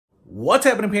What's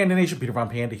happening, Panda Nation? Peter Von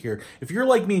Panda here. If you're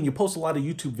like me and you post a lot of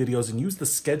YouTube videos and use the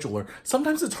scheduler,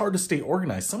 sometimes it's hard to stay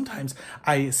organized. Sometimes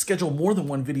I schedule more than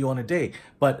one video in a day,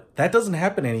 but that doesn't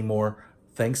happen anymore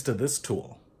thanks to this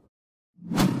tool.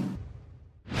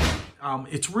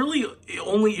 It's really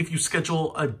only if you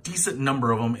schedule a decent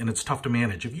number of them and it's tough to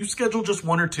manage. If you schedule just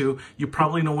one or two, you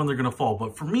probably know when they're going to fall.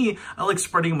 But for me, I like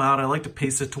spreading them out. I like to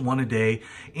pace it to one a day.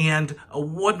 And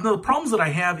one of the problems that I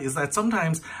have is that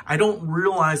sometimes I don't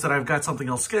realize that I've got something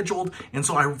else scheduled. And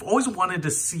so I've always wanted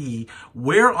to see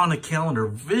where on a calendar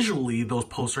visually those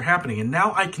posts are happening. And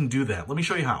now I can do that. Let me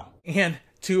show you how. And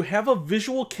to have a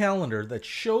visual calendar that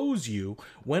shows you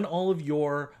when all of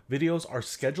your videos are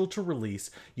scheduled to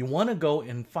release, you want to go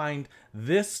and find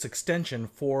this extension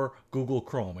for Google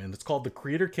Chrome, and it's called the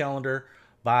Creator Calendar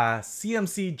by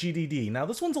CMC GDD. Now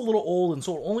this one's a little old, and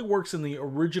so it only works in the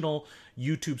original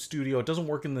YouTube Studio. It doesn't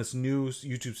work in this new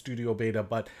YouTube Studio beta,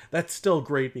 but that's still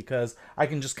great because I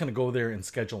can just kind of go there and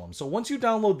schedule them. So once you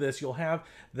download this, you'll have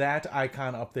that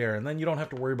icon up there, and then you don't have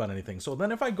to worry about anything. So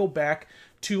then if I go back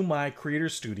to my Creator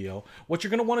Studio, what you're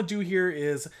going to want to do here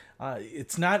is,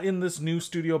 it's not in this new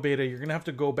Studio beta. You're going to have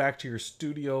to go back to your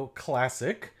Studio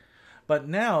Classic. But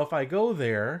now if I go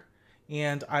there,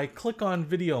 and I click on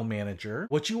Video Manager,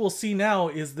 what you will see now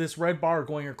is this red bar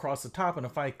going across the top. And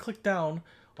if I click down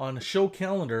on Show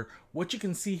Calendar, what you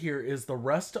can see here is the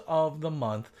rest of the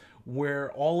month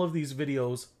where all of these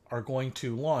videos are going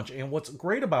to launch. And what's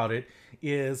great about it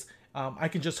is I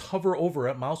can just hover over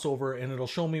it, mouse over, and it'll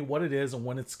show me what it is and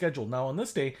when it's scheduled. Now on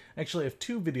this day, actually I have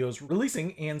 2 videos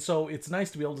releasing, and so it's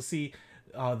nice to be able to see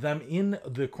them in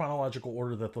the chronological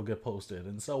order that they'll get posted.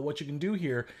 And so what you can do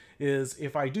here is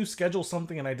if I do schedule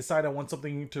something and I decide I want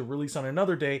something to release on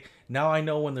another day, now I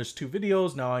know when there's 2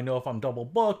 videos. Now I know if I'm double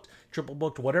booked, triple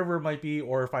booked, whatever it might be,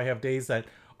 or if I have days that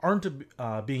aren't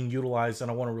being utilized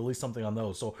and I want to release something on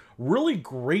those. So really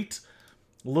great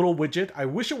little widget. I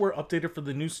wish it were updated for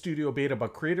the new Studio beta,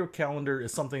 but Creator Calendar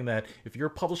is something that if you're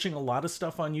publishing a lot of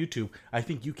stuff on YouTube, I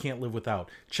think you can't live without.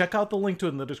 Check out the link to it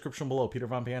in the description below. Peter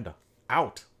Von Panda,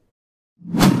 out.